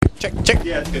Check.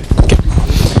 Yeah, it's good.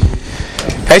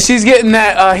 As she's getting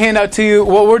that handout to you,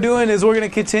 what we're doing is we're going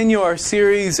to continue our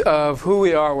series of who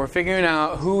we are. We're figuring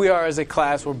out who we are as a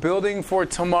class. We're building for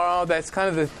tomorrow. That's kind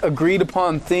of the agreed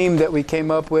upon theme that we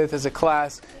came up with as a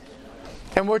class.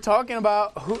 And we're talking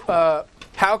about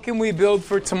how can we build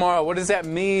for tomorrow? What does that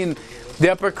mean? The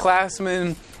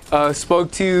upperclassmen spoke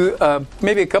to you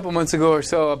maybe a couple months ago or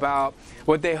so about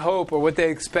what they hope or what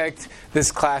they expect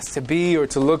this class to be or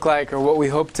to look like, or what we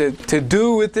hope to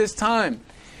do with this time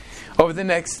over the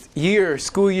next year,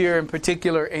 school year in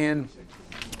particular. And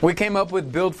we came up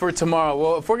with Build for Tomorrow.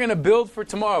 Well, if we're going to build for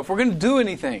tomorrow, if we're going to do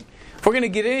anything, if we're going to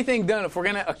get anything done, if we're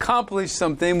going to accomplish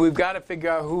something, we've got to figure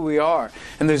out who we are.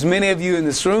 And there's many of you in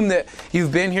this room that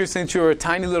you've been here since you were a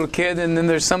tiny little kid, and then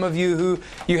there's some of you who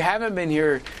you haven't been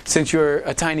here since you were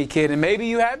a tiny kid. And maybe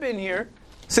you have been here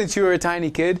since you were a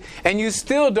tiny kid, and you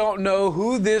still don't know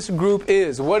who this group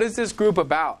is. What is this group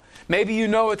about? Maybe you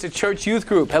know it's a church youth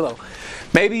group. Hello.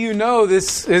 Maybe you know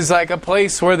this is like a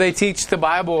place where they teach the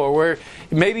Bible, or where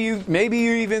maybe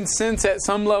you even sense at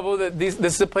some level that this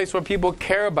is a place where people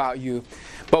care about you.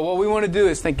 But what we want to do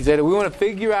is, thank you, Zeta, we want to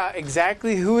figure out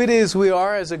exactly who it is we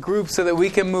are as a group so that we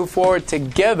can move forward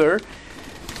together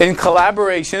in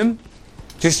collaboration,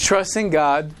 just trusting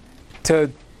God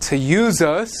to use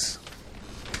us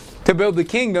to build the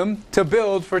kingdom, to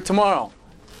build for tomorrow.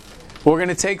 We're going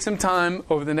to take some time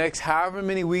over the next however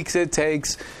many weeks it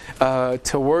takes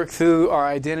to work through our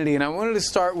identity. And I wanted to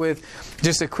start with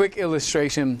just a quick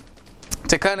illustration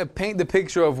to kind of paint the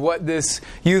picture of what this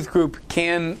youth group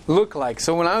can look like.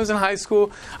 So when I was in high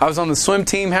school, I was on the swim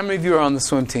team. How many of you are on the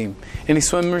swim team? Any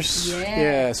swimmers?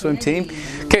 Yeah, swim team.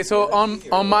 Okay, so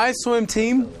on my swim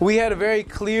team, we had a very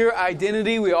clear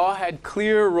identity. We all had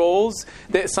clear roles.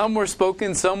 That some were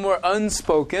spoken, some were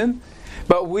unspoken.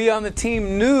 But we on the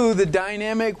team knew the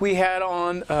dynamic we had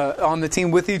on the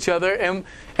team with each other,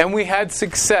 and we had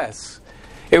success.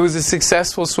 It was a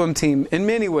successful swim team in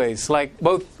many ways,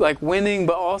 both winning,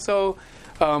 but also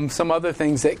some other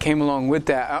things that came along with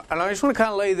that. And I just want to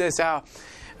kind of lay this out.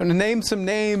 I'm going to name some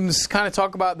names, kind of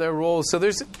talk about their roles. So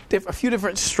there's a few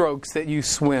different strokes that you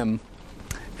swim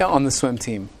on the swim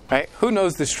team, right? Who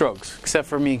knows the strokes except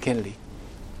for me and Kennedy?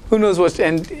 Who knows what's...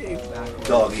 And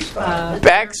Doggy style.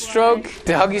 Backstroke.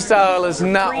 Doggy style is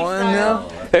not one.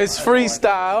 No. There's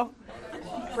freestyle.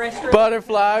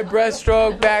 Butterfly,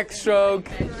 breaststroke, backstroke.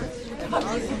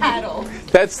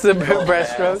 That's the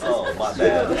breaststroke. Oh, my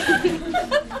bad.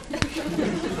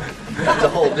 That's a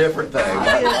whole different thing.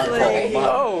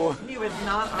 Oh. He was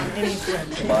not on any swim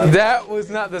team. That was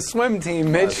not the swim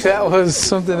team, Mitch. That was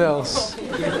something else.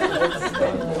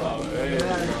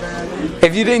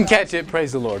 If you didn't catch it,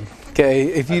 praise the Lord. Okay,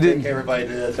 if you didn't, everybody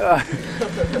did.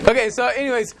 Okay, so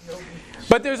anyways,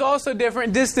 but there's also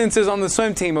different distances on the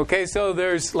swim team. Okay, so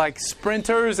there's like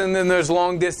sprinters, and then there's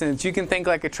long distance. You can think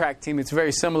like a track team. It's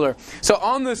very similar. So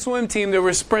on the swim team, there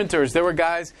were sprinters. There were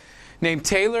guys named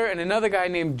Taylor and another guy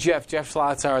named Jeff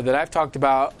Schlotzauer, that I've talked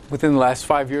about within the last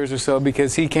 5 years or so,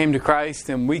 because he came to Christ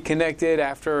and we connected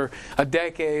after a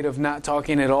decade of not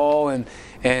talking at all. And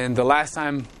the last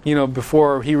time,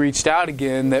 before he reached out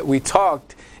again that we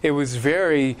talked, it was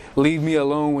very leave me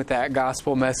alone with that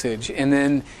gospel message. And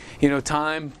then,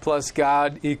 time plus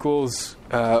God equals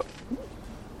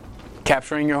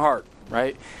capturing your heart,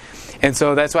 right? And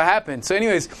so that's what happened. So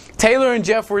anyways, Taylor and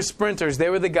Jeff were sprinters. They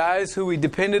were the guys who we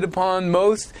depended upon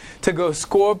most to go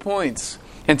score points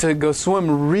and to go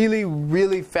swim really,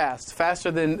 really fast,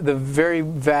 faster than the very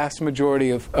vast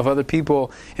majority of other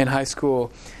people in high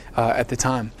school at the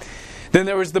time. Then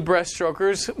there was the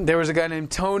breaststrokers. There was a guy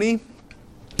named Tony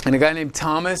and a guy named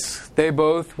Thomas. They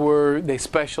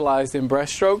specialized in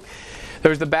breaststroke. There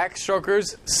was the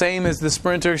backstrokers, same as the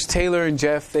sprinters. Taylor and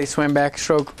Jeff, they swam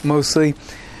backstroke mostly.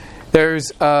 There's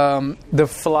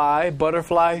the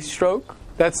butterfly stroke.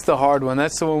 That's the hard one.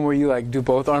 That's the one where you do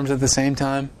both arms at the same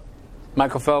time.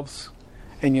 Michael Phelps.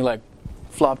 And you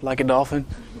flop like a dolphin.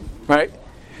 Right?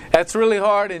 That's really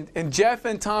hard. And Jeff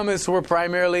and Thomas were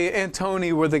primarily, and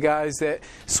Tony were the guys that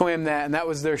swam that. And that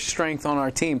was their strength on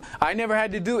our team. I never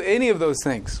had to do any of those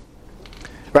things.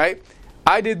 Right?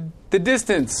 I did the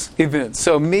distance events.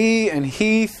 So me and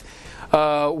Heath,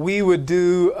 we would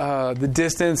do the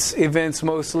distance events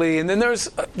mostly, and then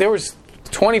there was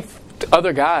 20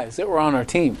 other guys that were on our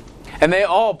team, and they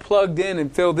all plugged in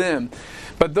and filled in.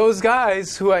 But those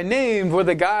guys who I named were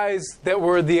the guys that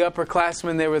were the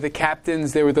upperclassmen. They were the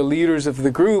captains. They were the leaders of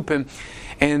the group,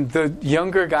 and the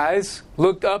younger guys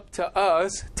looked up to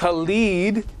us to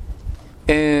lead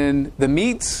in the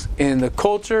meets, in the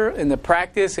culture, in the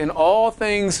practice, in all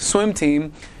things swim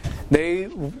team. They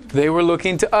were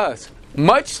looking to us.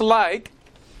 Much like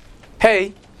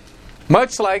hey,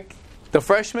 much like the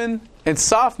freshmen and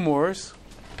sophomores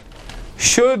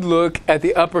should look at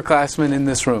the upperclassmen in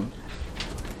this room.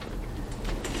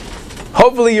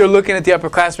 Hopefully you're looking at the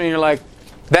upperclassmen and you're like,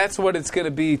 that's what it's going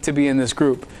to be in this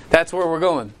group. That's where we're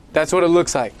going. That's what it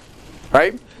looks like.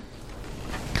 Right?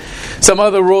 Some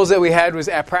other rules that we had was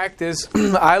at practice.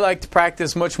 I liked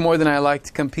practice much more than I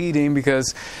liked competing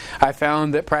because I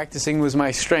found that practicing was my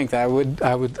strength. I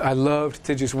loved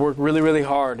to just work really, really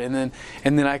hard, and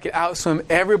then I could outswim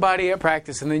everybody at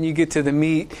practice. And then you get to the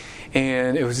meet,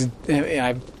 and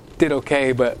I did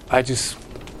okay, but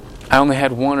I only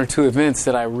had 1 or 2 events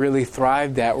that I really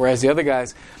thrived at. Whereas the other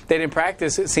guys, they didn't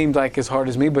practice, it seemed like, as hard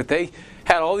as me, but they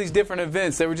had all these different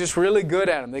events. They were just really good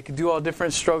at them. They could do all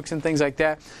different strokes and things like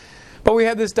that. But we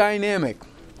had this dynamic.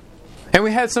 And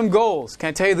we had some goals. Can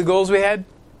I tell you the goals we had?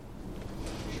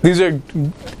 These are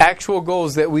actual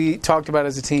goals that we talked about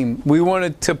as a team. We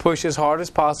wanted to push as hard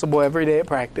as possible every day at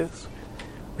practice.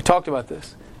 We talked about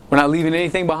this. We're not leaving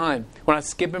anything behind. We're not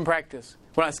skipping practice.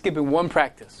 We're not skipping one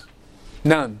practice.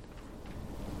 None.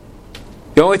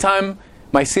 The only time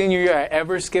my senior year I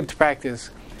ever skipped practice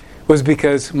was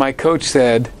because my coach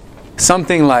said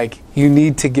something like, you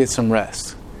need to get some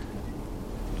rest.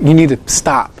 You need to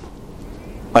stop.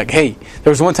 Like, hey,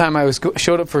 there was one time I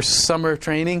showed up for summer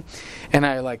training, and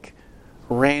I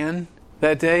ran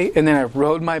that day, and then I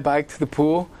rode my bike to the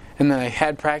pool, and then I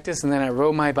had practice, and then I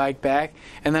rode my bike back,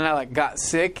 and then I got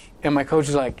sick, and my coach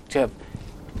was like, Jeff,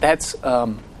 that's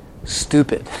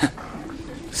stupid.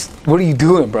 What are you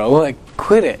doing, bro?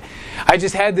 Quit it. I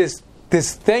just had this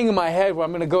thing in my head where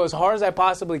I'm going to go as hard as I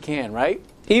possibly can, right?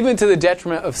 Even to the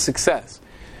detriment of success.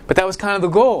 But that was kind of the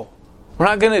goal. We're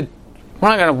not going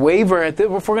to waver at this.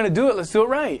 If we're going to do it, let's do it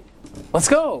right. Let's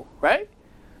go, right?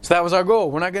 So that was our goal.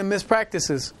 We're not going to miss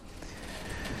practices.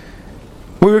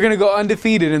 We were going to go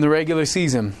undefeated in the regular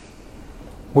season.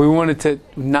 We wanted to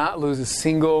not lose a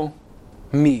single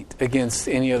meet against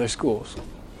any other schools.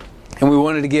 And we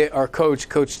wanted to get our coach,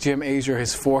 Coach Jim Azier,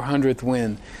 his 400th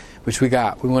win, which we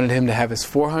got. We wanted him to have his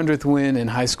 400th win in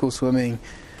high school swimming,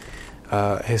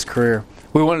 his career.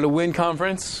 We wanted to win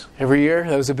conference every year.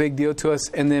 That was a big deal to us.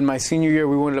 And then my senior year,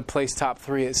 we wanted to place top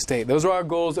 3 at state. Those were our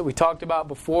goals that we talked about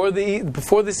before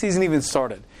the season even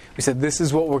started. We said, this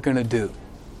is what we're going to do.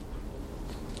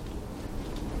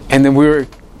 And then we were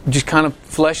just kind of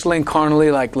fleshly and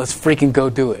carnally like, let's freaking go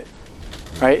do it.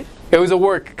 Right? It was a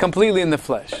work completely in the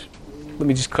flesh. Let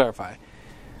me just clarify.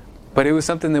 But it was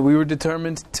something that we were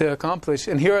determined to accomplish.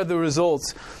 And here are the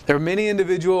results. There were many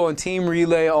individual and team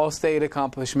relay all-state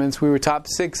accomplishments. We were top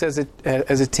 6 as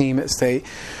a team at state.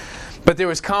 But there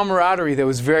was camaraderie that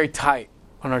was very tight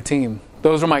on our team.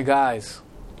 Those were my guys.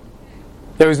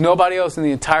 There was nobody else in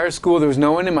the entire school. There was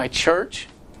no one in my church.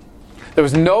 There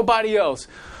was nobody else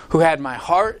who had my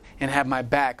heart and had my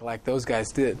back like those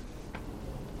guys did.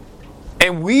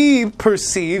 And we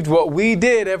perceived what we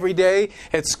did every day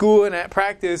at school and at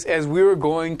practice as we were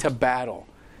going to battle.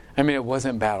 I mean, it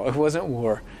wasn't battle. It wasn't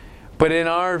war. But in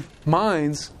our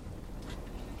minds,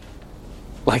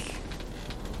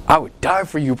 I would die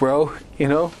for you, bro. You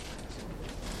know?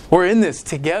 We're in this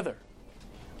together.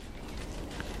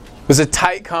 It was a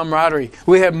tight camaraderie.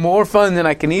 We had more fun than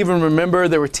I can even remember.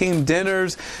 There were team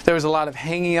dinners. There was a lot of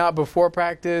hanging out before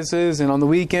practices and on the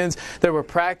weekends. There were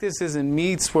practices and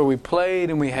meets where we played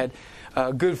and we had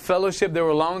good fellowship. There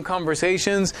were long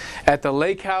conversations at the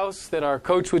lake house that our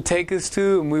coach would take us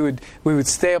to, and we would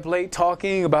stay up late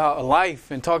talking about life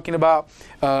and talking about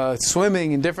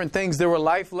swimming and different things. There were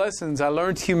life lessons. I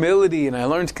learned humility and I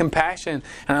learned compassion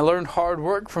and I learned hard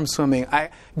work from swimming. I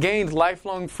gained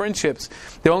lifelong friendships.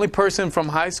 The only person from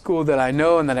high school that I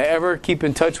know and that I ever keep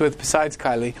in touch with besides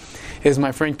Kylie is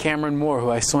my friend Cameron Moore, who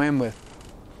I swam with.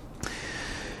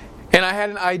 And I had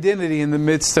an identity in the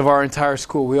midst of our entire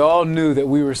school. We all knew that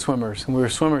we were swimmers, and we were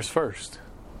swimmers first.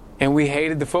 And we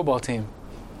hated the football team.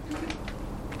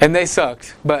 And they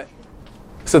sucked,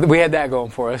 so we had that going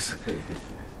for us.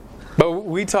 But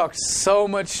we talked so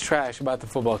much trash about the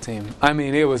football team. I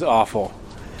mean, it was awful.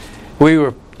 We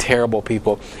were terrible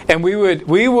people. And we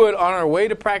would on our way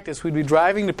to practice, we'd be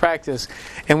driving to practice,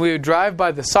 and we would drive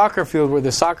by the soccer field where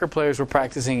the soccer players were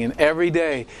practicing, and every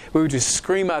day we would just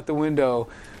scream out the window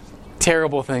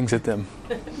terrible things at them.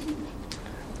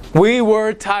 We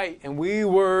were tight, and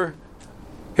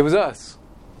it was us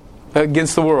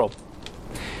against the world.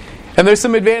 And there's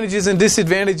some advantages and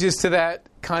disadvantages to that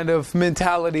kind of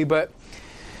mentality, but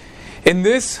in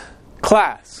this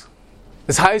class,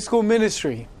 this high school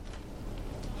ministry,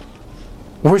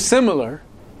 we're similar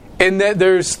in that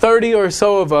there's 30 or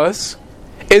so of us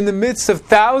in the midst of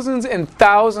thousands and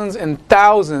thousands and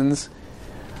thousands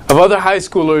of other high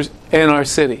schoolers in our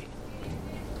city.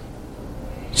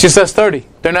 It's just us 30.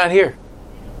 They're not here.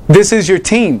 This is your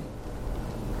team.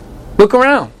 Look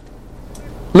around.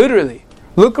 Literally.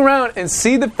 Look around and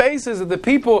see the faces of the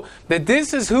people that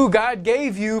this is who God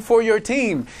gave you for your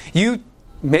team.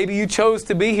 Maybe you chose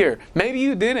to be here. Maybe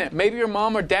you didn't. Maybe your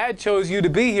mom or dad chose you to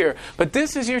be here. But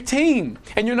this is your team.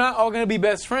 And you're not all going to be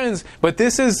best friends. But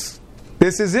this is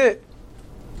it.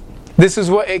 This is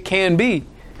what it can be.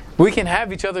 We can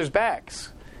have each other's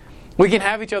backs. We can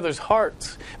have each other's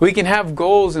hearts. We can have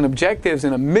goals and objectives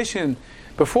and a mission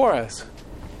before us.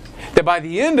 That by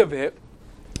the end of it,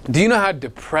 do you know how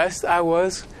depressed I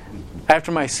was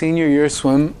after my senior year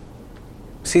swim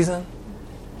season?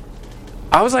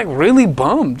 I was like really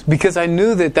bummed because I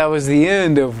knew that was the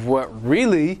end of what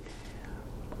really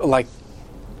like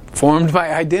formed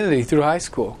my identity through high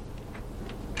school.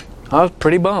 I was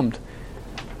pretty bummed.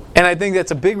 And I think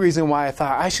that's a big reason why I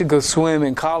thought I should go swim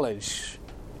in college.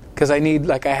 Because I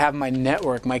have my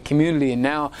network, my community, and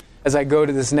now as I go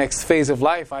to this next phase of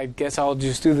life, I guess I'll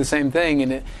just do the same thing.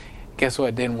 And guess what?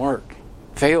 It didn't work.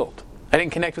 Failed. I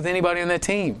didn't connect with anybody on that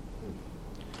team.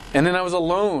 And then I was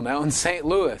alone out in St.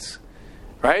 Louis.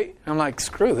 Right? I'm like,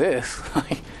 screw this.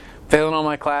 Failing all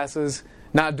my classes,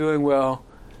 not doing well.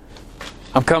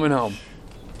 I'm coming home.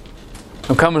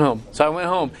 So I went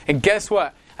home. And guess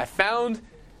what? I found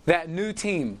that new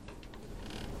team.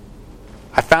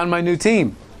 I found my new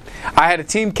team. I had a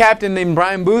team captain named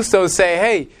Brian Bustos say,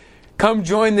 hey, come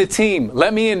join the team.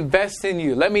 Let me invest in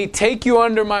you. Let me take you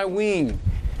under my wing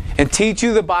and teach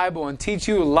you the Bible and teach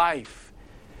you life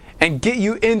and get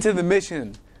you into the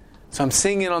mission. So I'm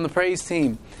singing on the praise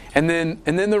team. And then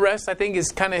the rest, I think, is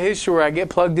kind of history. I get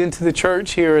plugged into the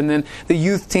church here and then the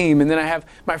youth team. And then I have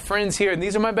my friends here. And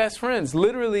these are my best friends.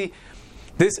 Literally,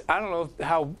 I don't know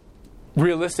how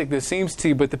realistic this seems to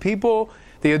you, but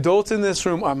the adults in this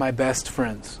room are my best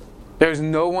friends. There's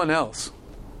no one else.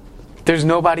 There's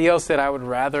nobody else that I would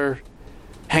rather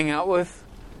hang out with,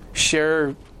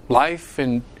 share life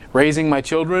and raising my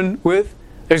children with.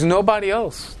 There's nobody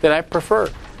else that I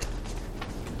prefer.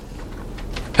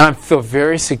 And I feel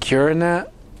very secure in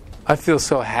that. I feel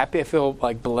so happy. I feel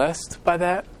like blessed by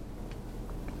that.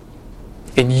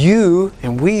 And you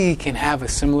and we can have a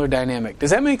similar dynamic. Does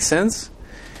that make sense?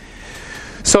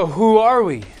 So who are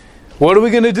we? What are we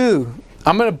going to do?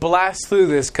 I'm going to blast through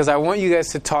this because I want you guys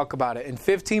to talk about it. In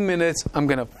 15 minutes, I'm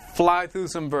going to fly through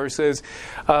some verses.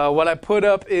 What I put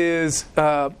up is,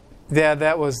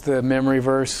 that was the memory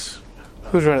verse.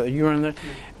 Who's running? You running there?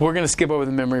 We're going to skip over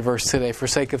the memory verse today for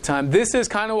sake of time. This is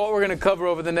kind of what we're going to cover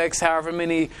over the next however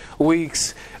many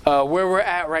weeks. Where we're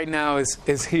at right now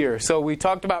is here. So we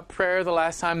talked about prayer the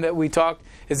last time that we talked.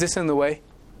 Is this in the way?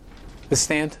 The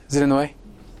stand? Is it in the way?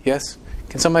 Yes?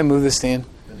 Can somebody move the stand?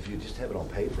 And if you just have it on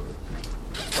paper.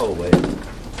 Oh, wait.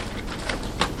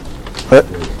 What?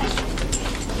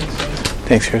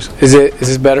 Thanks, Chris. Is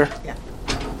this better? Yeah.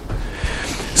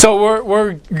 So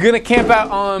we're going to camp out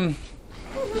on...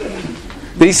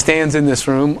 These stands in this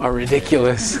room are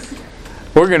ridiculous.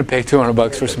 We're going to pay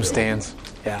 $200 for some stands.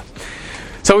 Yeah.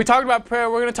 So we talked about prayer.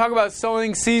 We're going to talk about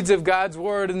sowing seeds of God's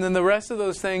Word. And then the rest of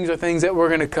those things are things that we're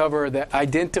going to cover that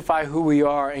identify who we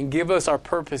are and give us our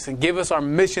purpose and give us our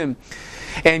mission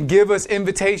and give us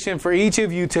invitation for each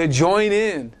of you to join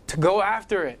in, to go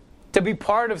after it, to be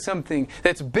part of something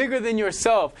that's bigger than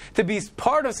yourself, to be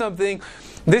part of something.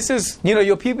 This is,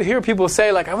 you'll hear people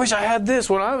say, like, I wish I had this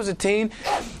when I was a teen.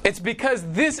 It's because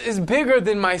this is bigger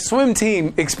than my swim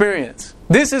team experience.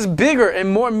 This is bigger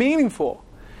and more meaningful.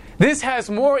 This has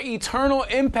more eternal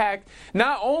impact,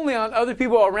 not only on other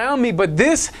people around me, but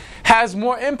this has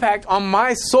more impact on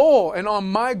my soul and on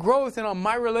my growth and on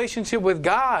my relationship with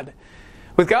God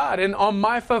and on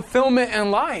my fulfillment in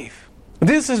life.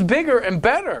 This is bigger and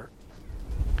better.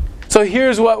 So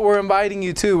here's what we're inviting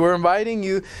you to. We're inviting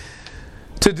you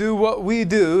to do what we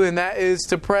do, and that is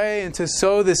to pray and to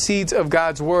sow the seeds of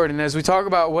God's Word. And as we talk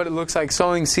about what it looks like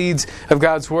sowing seeds of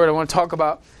God's Word, I want to talk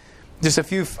about just a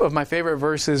few of my favorite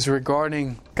verses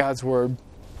regarding God's Word.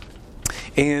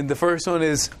 And the first one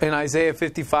is in Isaiah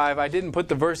 55. I didn't put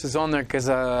the verses on there because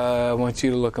I want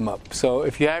you to look them up. So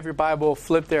if you have your Bible,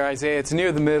 flip there, Isaiah. It's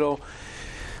near the middle,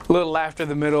 a little after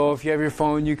the middle. If you have your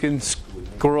phone, you can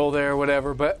scroll there or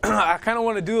whatever. But I kind of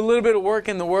want to do a little bit of work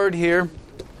in the Word here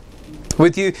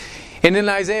with you. And in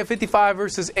Isaiah 55,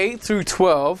 verses 8 through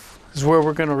 12 is where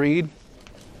we're going to read.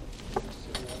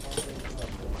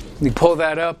 You pull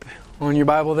that up on your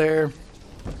Bible there.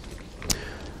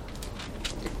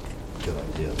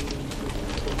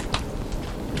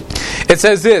 It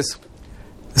says this: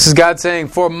 This is God saying,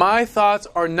 "For my thoughts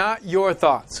are not your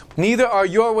thoughts, neither are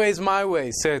your ways my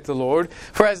ways, saith the Lord.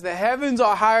 For as the heavens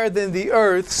are higher than the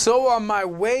earth, so are my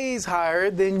ways higher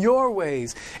than your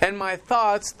ways, and my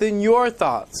thoughts than your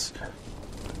thoughts."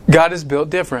 God is built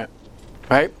different,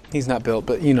 right? He's not built,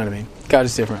 but you know what I mean. God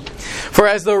is different. "For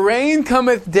as the rain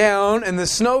cometh down, and the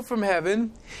snow from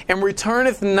heaven, and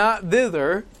returneth not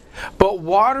thither, but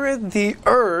watereth the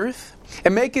earth,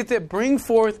 and maketh it bring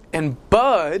forth and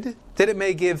bud, that it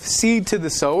may give seed to the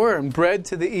sower and bread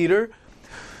to the eater,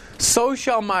 so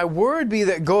shall my word be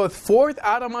that goeth forth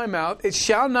out of my mouth. It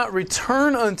shall not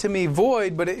return unto me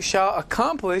void, but it shall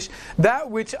accomplish that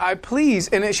which I please,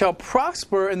 and it shall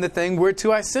prosper in the thing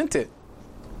whereto I sent it.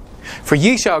 For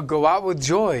ye shall go out with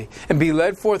joy, and be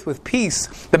led forth with peace.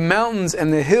 The mountains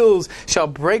and the hills shall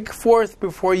break forth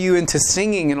before you into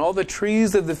singing, and all the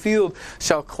trees of the field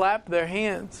shall clap their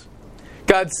hands."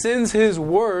 God sends His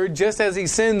word just as He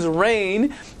sends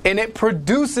rain, and it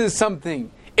produces something.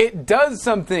 It does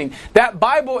something. That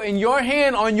Bible in your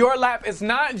hand, on your lap, is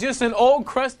not just an old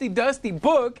crusty dusty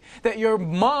book that your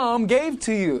mom gave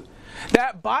to you.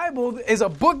 That Bible is a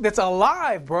book that's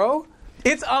alive, bro.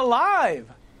 It's alive.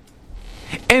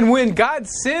 And when God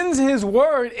sends His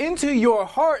word into your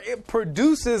heart, it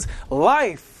produces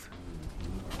life.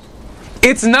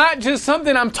 It's not just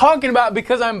something I'm talking about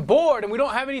because I'm bored and we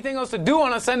don't have anything else to do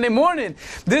on a Sunday morning.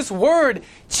 This word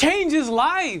changes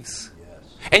lives.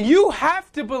 And you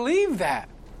have to believe that.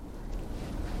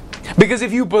 Because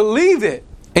if you believe it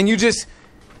and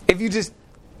if you just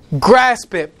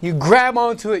grasp it, you grab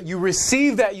onto it, you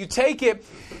receive that, you take it,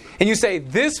 and you say,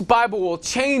 "This Bible will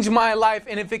change my life,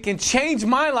 and if it can change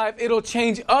my life, it'll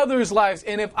change others' lives.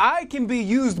 And if I can be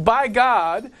used by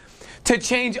God to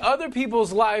change other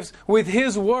people's lives with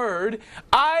His word,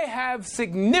 I have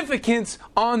significance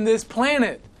on this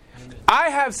planet. I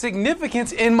have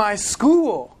significance in my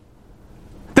school.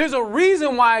 There's a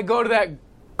reason why I go to that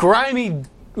grimy,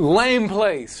 lame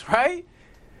place, right?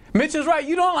 Mitch is right.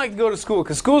 You don't like to go to school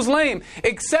because school's lame.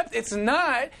 Except it's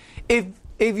not if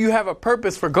you have a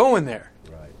purpose for going there.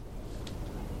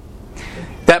 Right.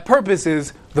 That purpose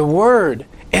is the Word.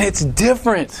 And it's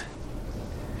different.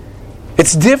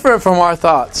 It's different from our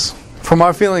thoughts, from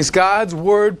our feelings. God's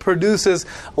Word produces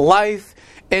life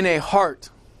in a heart.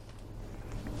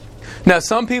 Now,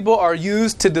 some people are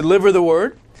used to deliver the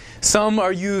Word. Some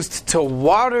are used to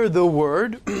water the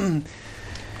Word.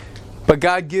 But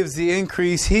God gives the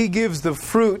increase. He gives the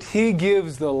fruit. He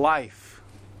gives the life.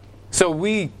 So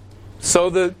we sow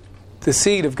the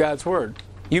seed of God's Word.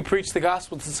 You preach the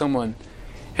gospel to someone,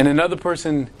 and another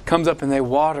person comes up and they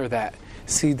water that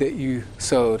seed that you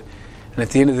sowed. And at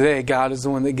the end of the day, God is the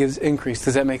one that gives increase.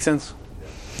 Does that make sense?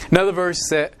 Another verse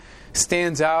that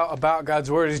stands out about God's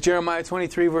Word is Jeremiah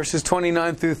 23, verses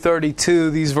 29 through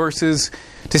 32. These verses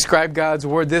describe God's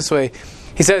Word this way.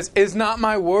 He says, "Is not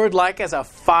my word like as a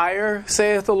fire,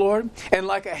 saith the Lord, and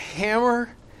like a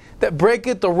hammer that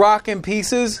breaketh the rock in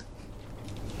pieces?"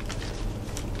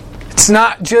 It's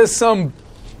not just some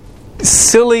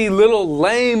silly little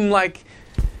lame like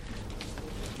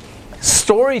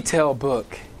storytell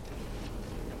book.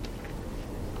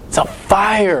 It's a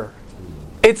fire.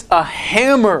 It's a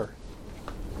hammer.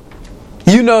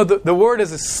 You know, the word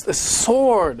is a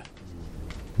sword.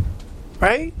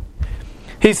 Right?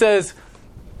 He says,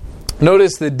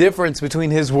 notice the difference between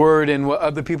His word and what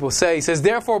other people say. He says,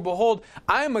 "Therefore, behold,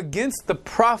 I am against the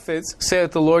prophets,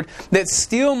 saith the Lord, that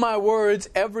steal my words,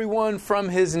 every one from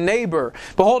his neighbor.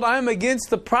 Behold, I am against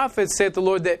the prophets, saith the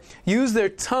Lord, that use their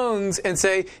tongues and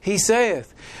say, He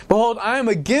saith. Behold, I am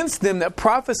against them that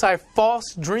prophesy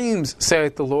false dreams,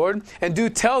 saith the Lord, and do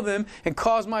tell them, and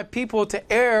cause my people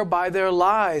to err by their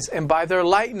lies and by their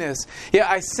lightness. Yet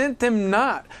I sent them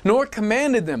not, nor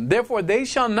commanded them. Therefore they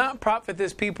shall not profit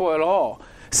this people at all,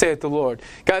 saith the Lord."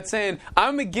 God's saying,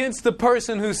 I'm against the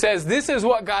person who says this is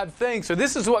what God thinks, or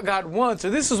this is what God wants, or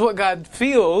this is what God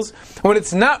feels, when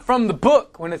it's not from the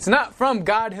book, when it's not from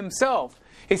God Himself.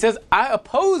 He says, I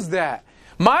oppose that.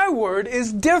 My word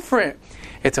is different.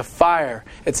 It's a fire.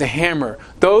 It's a hammer.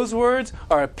 Those words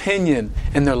are opinion,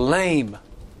 and they're lame.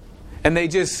 And they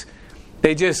just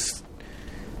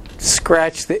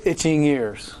scratch the itching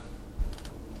ears.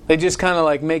 They just kind of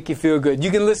like make you feel good. You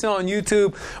can listen on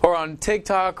YouTube or on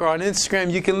TikTok or on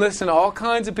Instagram. You can listen to all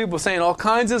kinds of people saying all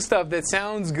kinds of stuff that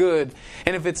sounds good.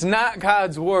 And if it's not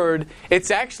God's Word,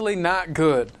 it's actually not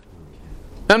good.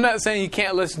 I'm not saying you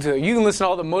can't listen to it. You can listen to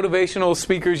all the motivational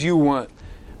speakers you want.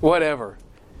 Whatever.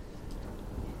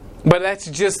 But that's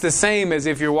just the same as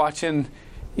if you're watching,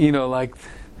 like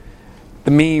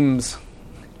the memes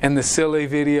and the silly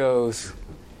videos.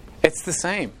 It's the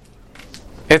same.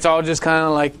 It's all just kind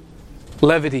of like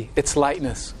levity, it's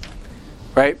lightness.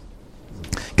 Right?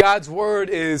 God's Word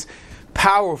is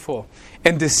powerful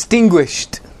and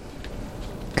distinguished.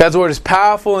 God's Word is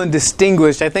powerful and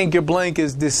distinguished. I think your blank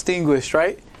is distinguished,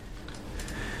 right?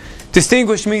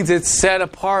 Distinguished means it's set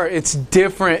apart, it's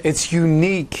different, it's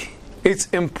unique, it's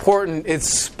important, it's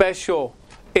special.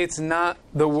 It's not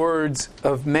the words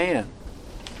of man.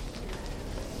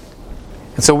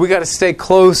 And so we got to stay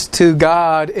close to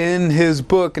God in His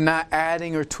book, not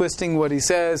adding or twisting what He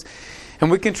says.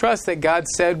 And we can trust that God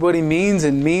said what He means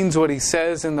and means what He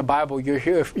says in the Bible. You'll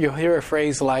hear a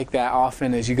phrase like that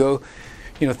often as you go,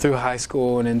 through high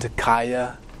school and into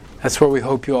Kaya. That's where we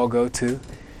hope you all go to.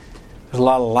 There's a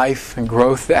lot of life and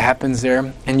growth that happens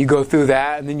there. And you go through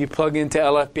that, and then you plug into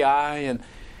LFBI,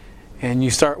 and you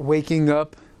start waking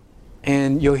up,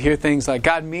 and you'll hear things like,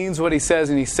 God means what He says,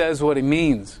 and He says what He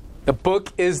means. The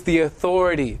book is the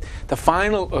authority, the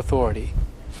final authority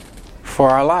for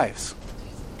our lives,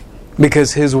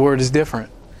 because His Word is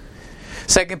different.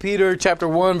 2 Peter chapter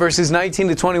 1, verses 19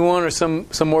 to 21, or some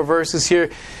more verses here,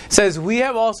 says, we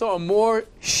have also a more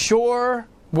sure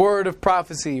word of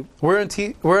prophecy,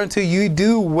 whereunto you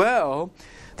do well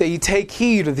that you take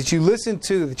heed, or that you listen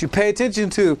to, that you pay attention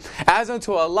to, as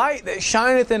unto a light that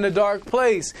shineth in a dark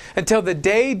place, until the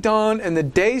day dawn and the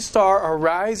day star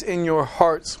arise in your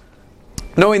hearts.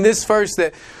 Knowing this first,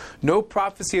 that no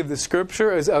prophecy of the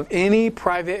Scripture is of any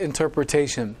private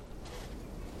interpretation.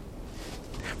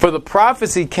 For the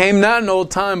prophecy came not in old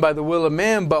time by the will of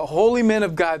man, but holy men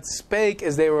of God spake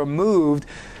as they were moved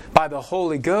by the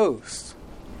Holy Ghost.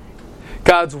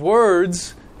 God's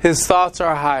words, His thoughts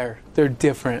are higher. They're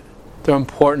different. They're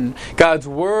important. God's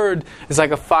Word is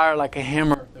like a fire, like a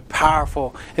hammer. They're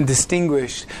powerful and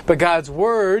distinguished. But God's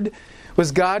Word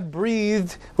was God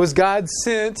breathed, was God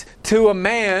sent to a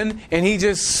man, and he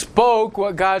just spoke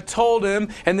what God told him,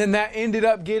 and then that ended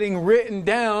up getting written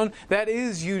down. That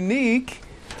is unique,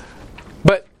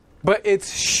 but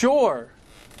it's sure.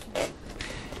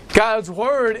 God's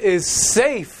Word is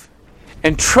safe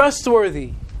and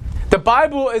trustworthy. The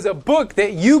Bible is a book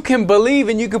that you can believe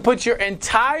and you can put your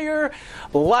entire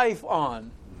life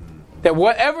on. That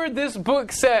whatever this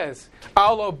book says,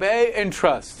 I'll obey and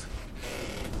trust.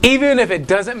 Even if it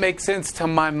doesn't make sense to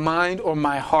my mind or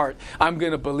my heart, I'm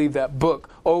going to believe that book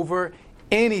over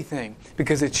anything,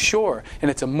 because it's sure.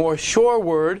 And it's a more sure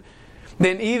word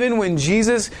than even when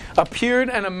Jesus appeared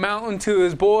on a mountain to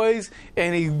His boys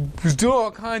and He was doing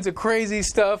all kinds of crazy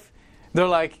stuff. They're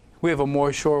like, we have a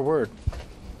more sure word.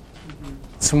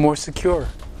 It's more secure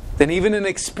than even an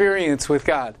experience with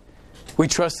God. We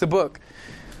trust the book.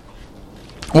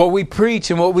 What we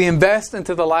preach and what we invest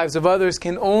into the lives of others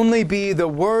can only be the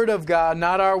Word of God,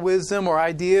 not our wisdom or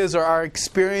ideas or our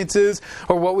experiences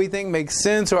or what we think makes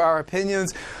sense or our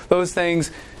opinions. Those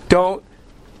things don't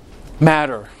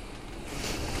matter.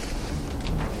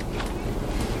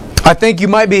 I think you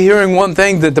might be hearing one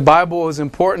thing, that the Bible is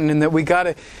important and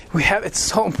that it's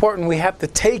so important we have to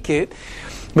take it.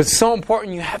 But it's so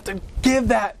important you have to give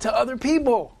that to other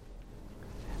people.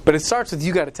 But it starts with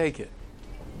you got to take it.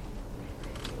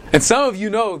 And some of you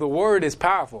know the Word is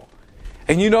powerful.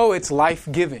 And you know it's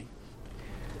life-giving.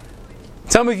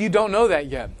 Some of you don't know that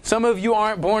yet. Some of you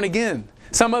aren't born again.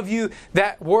 Some of you,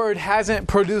 that Word hasn't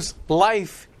produced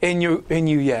life in you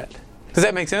yet. Does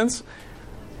that make sense?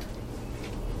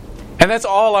 And that's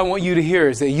all I want you to hear,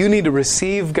 is that you need to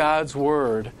receive God's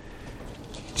Word.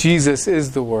 Jesus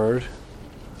is the Word.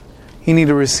 You need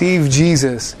to receive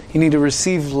Jesus. You need to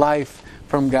receive life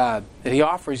from God that He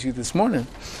offers you this morning.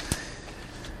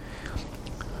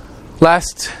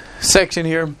 Last section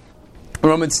here,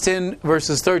 Romans 10,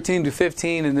 verses 13 to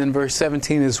 15, and then verse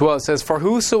 17 as well. It says, for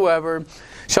whosoever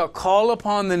shall call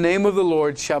upon the name of the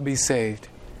Lord shall be saved.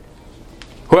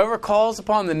 Whoever calls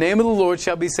upon the name of the Lord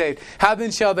shall be saved. How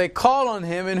then shall they call on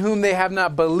Him in whom they have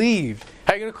not believed?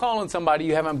 How are you going to call on somebody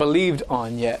you haven't believed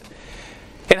on yet?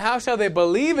 And how shall they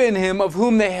believe in Him of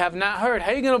whom they have not heard?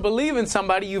 How are you going to believe in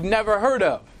somebody you've never heard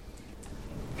of?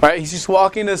 Right? He's just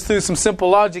walking us through some simple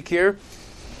logic here.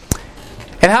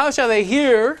 And how shall they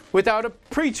hear without a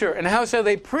preacher? And how shall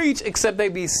they preach except they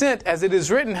be sent? As it is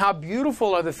written, how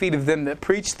beautiful are the feet of them that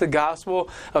preach the gospel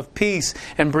of peace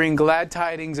and bring glad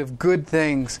tidings of good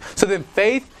things. So then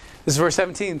faith, this is verse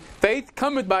 17, faith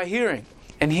cometh by hearing,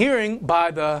 and hearing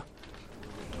by the...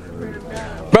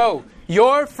 Bro,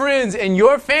 your friends and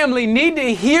your family need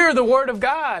to hear the Word of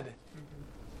God.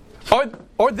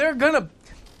 Or they're going to...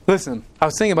 Listen, I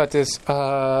was thinking about this...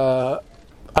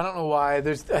 I don't know why.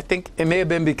 I think it may have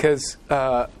been because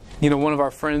one of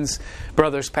our friends'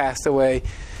 brothers passed away,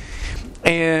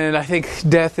 And I think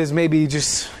death is maybe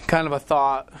just kind of a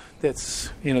thought that's,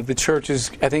 the church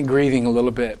is, I think, grieving a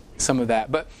little bit, some of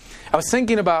that. But I was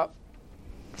thinking about,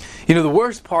 the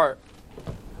worst part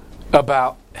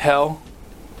about hell,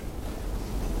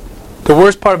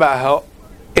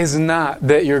 is not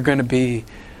that you're going to be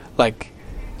like,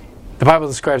 the Bible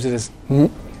describes it as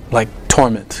like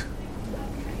torment.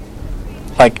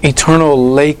 Like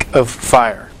eternal lake of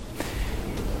fire.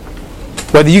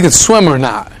 Whether you can swim or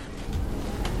not.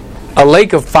 A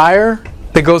lake of fire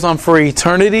that goes on for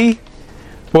eternity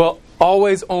will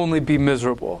always only be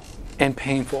miserable and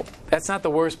painful. That's not the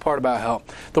worst part about hell.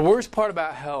 The worst part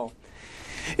about hell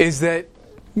is that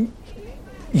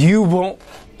you won't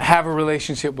have a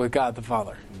relationship with God the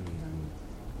Father.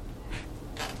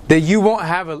 That you won't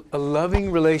have a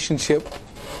loving relationship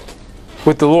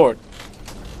with the Lord.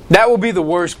 That will be the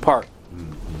worst part.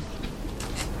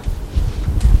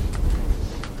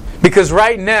 Because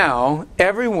right now,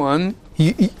 everyone,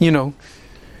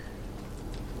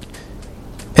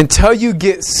 until you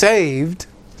get saved,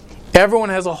 everyone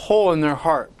has a hole in their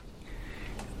heart.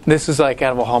 This is like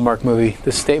out of a Hallmark movie,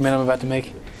 this statement I'm about to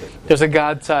make. There's a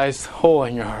God-sized hole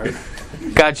in your heart.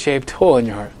 God-shaped hole in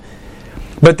your heart.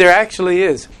 But there actually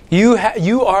is. You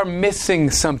are missing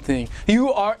something.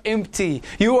 You are empty.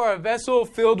 You are a vessel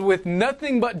filled with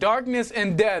nothing but darkness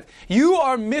and death. You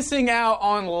are missing out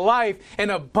on life, an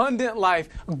abundant life,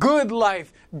 good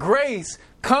life, grace,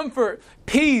 comfort,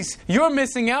 peace. You're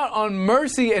missing out on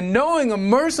mercy and knowing a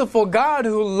merciful God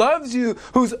who loves you,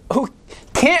 who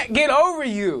can't get over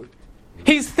you.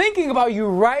 He's thinking about you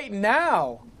right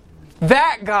now.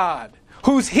 That God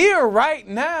who's here right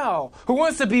now, who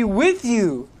wants to be with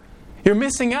you. You're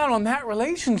missing out on that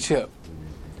relationship.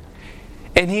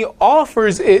 And He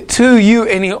offers it to you,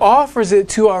 and He offers it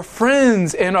to our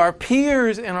friends and our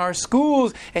peers and our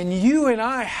schools. And you and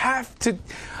I have to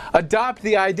adopt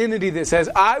the identity that says,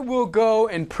 I will go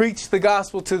and preach the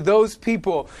gospel to those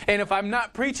people. And if I'm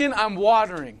not preaching, I'm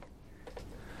watering.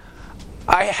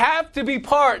 I have to be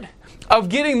part of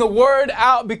getting the word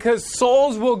out, because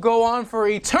souls will go on for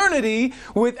eternity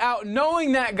without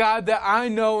knowing that God that I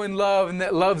know and love and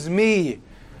that loves me.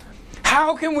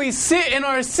 How can we sit in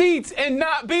our seats and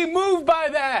not be moved by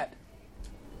that?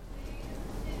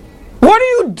 What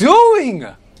are you doing?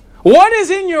 What is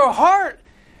in your heart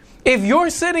if you're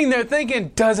sitting there thinking,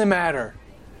 doesn't matter,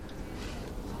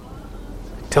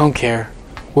 don't care,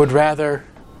 would rather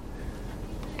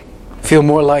feel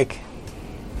more like...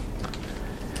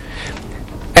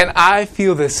 And I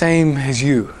feel the same as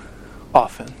you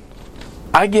often.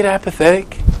 I get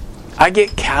apathetic. I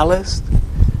get calloused.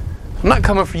 I'm not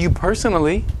coming for you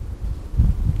personally.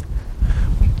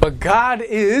 But God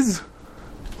is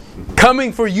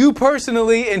coming for you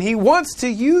personally, and He wants to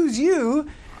use you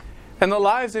in the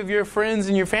lives of your friends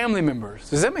and your family members.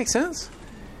 Does that make sense?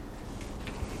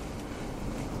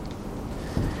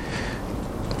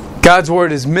 God's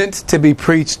Word is meant to be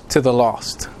preached to the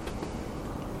lost.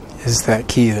 Is that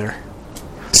key there?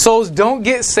 Souls don't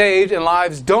get saved and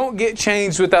lives don't get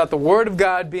changed without the Word of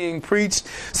God being preached.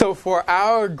 So for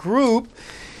our group,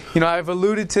 I've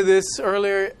alluded to this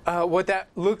earlier, what that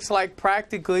looks like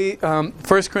practically. 1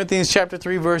 Corinthians chapter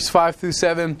 3, verse 5 through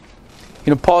 7.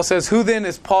 Paul says, who then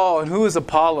is Paul and who is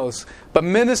Apollos? But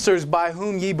ministers by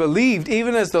whom ye believed,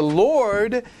 even as the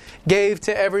Lord gave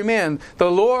to every man.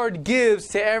 The Lord gives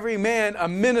to every man a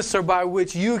minister by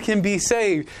which you can be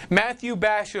saved. Matthew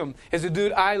Basham is a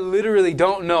dude I literally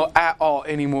don't know at all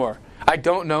anymore. I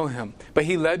don't know him, but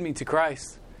he led me to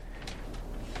Christ.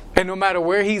 And no matter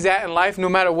where he's at in life, no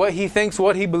matter what he thinks,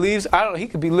 what he believes, he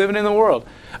could be living in the world.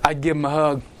 I'd give him a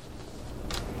hug.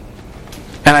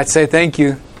 And I'd say thank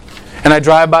you. And I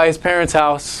drive by his parents'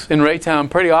 house in Raytown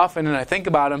pretty often, and I think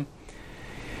about him.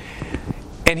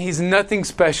 And he's nothing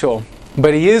special,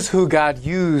 but he is who God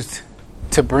used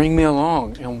to bring me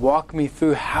along and walk me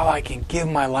through how I can give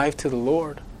my life to the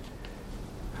Lord.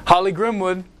 Holly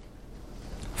Grimwood,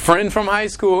 friend from high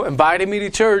school, invited me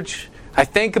to church. I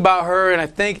think about her and I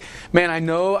think, man, I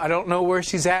don't know where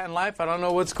she's at in life. I don't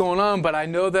know what's going on, but I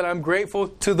know that I'm grateful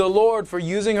to the Lord for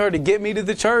using her to get me to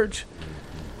the church.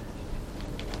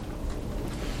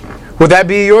 Will that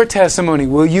be your testimony?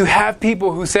 Will you have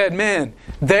people who said, man,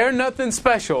 they're nothing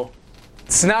special.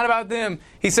 It's not about them.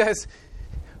 He says,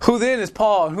 who then is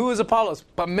Paul and who is Apollos?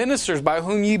 But ministers by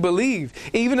whom ye believe.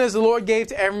 Even as the Lord gave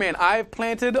to every man. I have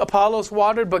planted, Apollos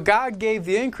watered, but God gave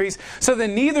the increase. So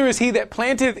then neither is he that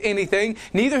planteth anything,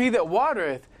 neither he that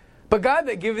watereth, but God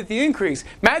that giveth the increase.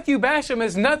 Matthew Basham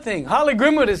is nothing. Holly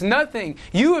Grimwood is nothing.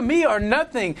 You and me are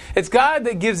nothing. It's God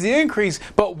that gives the increase.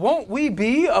 But won't we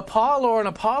be a Paul or an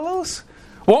Apollos?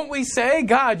 Won't we say,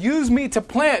 God, use me to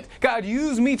plant. God,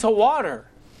 use me to water.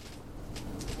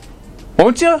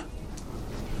 Won't you?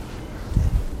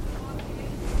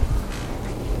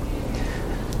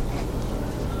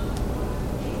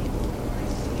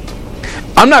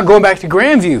 I'm not going back to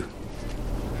Grandview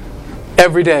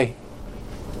every day.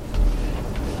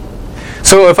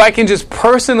 So if I can just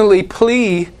personally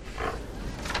plea,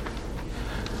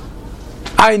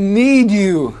 I need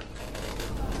you.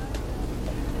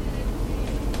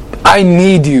 I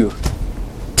need you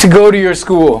to go to your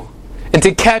school and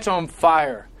to catch on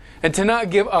fire and to not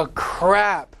give a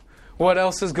crap what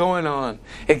else is going on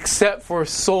except for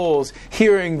souls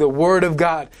hearing the Word of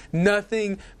God.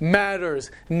 Nothing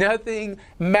matters. Nothing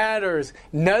matters.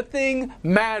 Nothing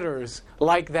matters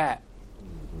like that.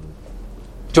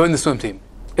 Join the swim team.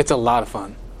 It's a lot of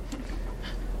fun.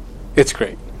 It's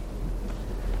great.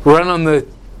 Run on the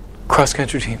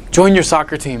cross-country team. Join your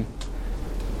soccer team.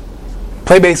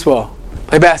 Play baseball.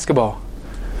 Play basketball.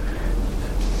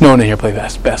 No one in here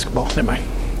plays basketball. Never mind.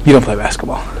 You don't play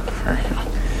basketball.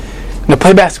 No,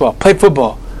 play basketball. Play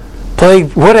football. Play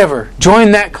whatever.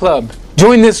 Join that club.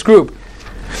 Join this group.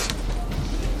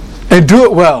 And do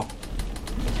it well.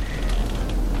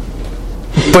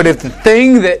 But if the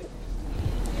thing that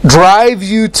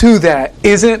drives you to that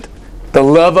isn't the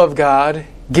love of God,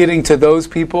 getting to those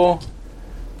people,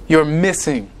 you're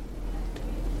missing.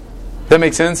 That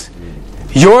makes sense?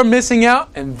 You're missing out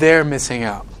and they're missing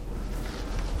out.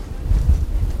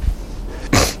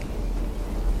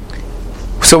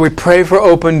 So we pray for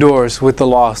open doors with the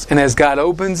lost. And as God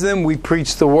opens them, we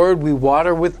preach the Word, we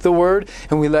water with the Word,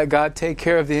 and we let God take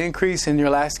care of the increase. And your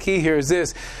last key here is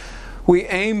this. We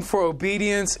aim for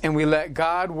obedience and we let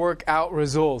God work out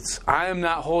results. I am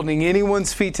not holding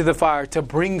anyone's feet to the fire to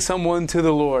bring someone to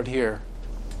the Lord here.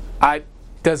 It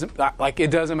doesn't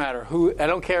matter who. I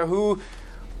don't care who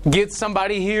gets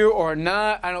somebody here or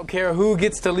not. I don't care who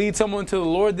gets to lead someone to the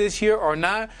Lord this year or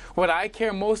not. What I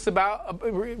care most about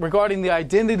regarding the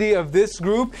identity of this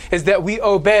group is that we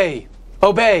obey.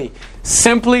 Obey.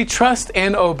 Simply trust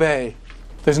and obey.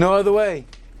 There's no other way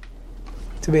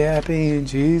to be happy in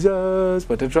Jesus,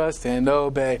 but to trust and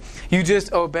obey. You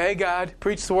just obey God,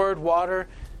 preach the Word, water,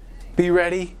 be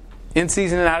ready, in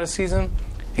season and out of season,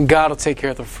 and God will take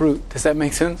care of the fruit. Does that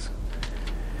make sense?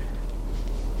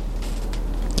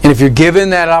 And if you're given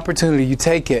that opportunity, you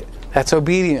take it. That's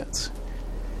obedience.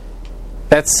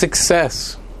 That's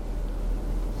success.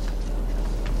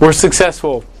 We're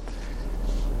successful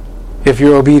if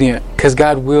you're obedient, because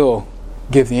God will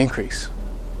give the increase.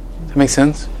 Does that make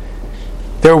sense?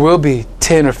 There will be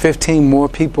 10 or 15 more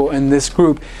people in this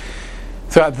group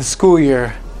throughout the school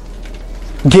year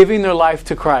giving their life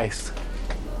to Christ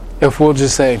if we'll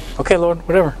just say, okay, Lord,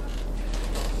 whatever.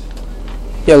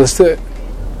 Yeah, let's do it.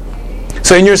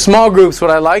 So in your small groups, what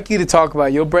I'd like you to talk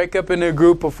about, you'll break up into a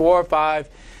group of 4 or 5,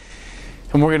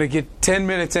 and we're going to get 10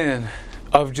 minutes in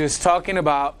of just talking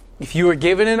about, if you were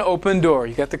given an open door,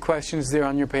 you got the questions there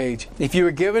on your page. If you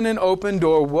were given an open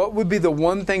door, what would be the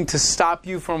one thing to stop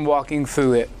you from walking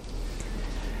through it?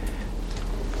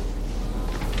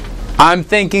 I'm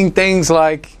thinking things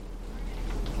like,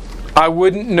 I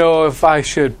wouldn't know if I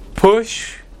should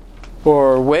push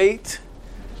or wait.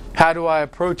 How do I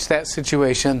approach that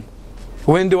situation?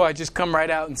 When do I just come right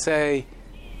out and say,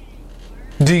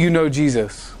 do you know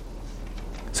Jesus?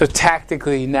 So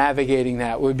tactically navigating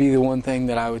that would be the one thing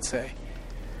that I would say.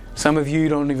 Some of you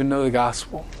don't even know the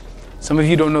gospel. Some of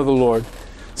you don't know the Lord.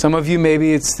 Some of you,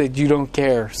 maybe it's that you don't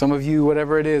care. Some of you,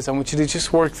 whatever it is, I want you to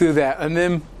just work through that. And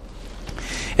then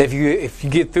if you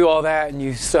get through all that and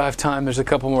you still have time, there's a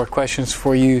couple more questions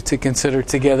for you to consider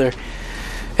together.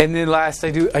 And then last,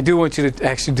 I do want you to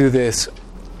actually do this.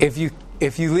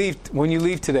 When you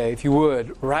leave today, if you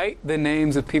would, write the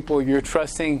names of people you're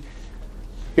trusting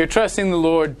the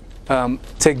Lord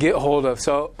to get hold of.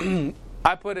 So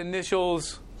I put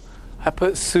initials, I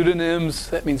put pseudonyms,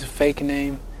 that means a fake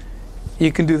name.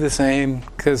 You can do the same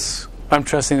because I'm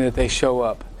trusting that they show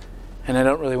up. And I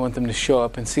don't really want them to show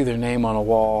up and see their name on a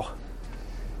wall.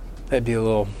 That'd be a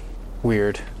little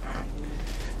weird.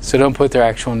 So don't put their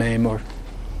actual name or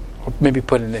maybe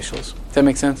put initials. Does that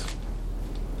make sense?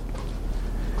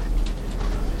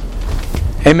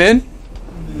 Amen?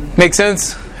 Make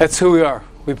sense? That's who we are.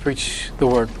 We preach the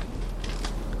Word.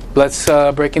 Let's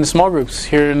break into small groups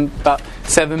here in about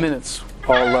 7 minutes.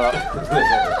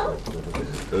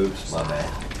 Oops, my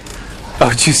bad. Oh,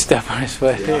 did you step on his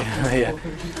foot? Yeah.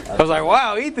 I was like,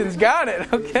 wow, Ethan's got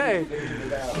it. Okay.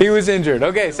 He was injured.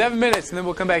 Okay, 7 minutes and then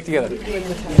we'll come back together.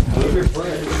 Move your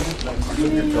friends.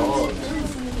 Move your dogs.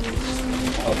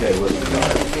 Okay, listen.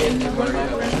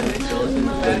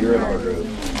 So you're in our group.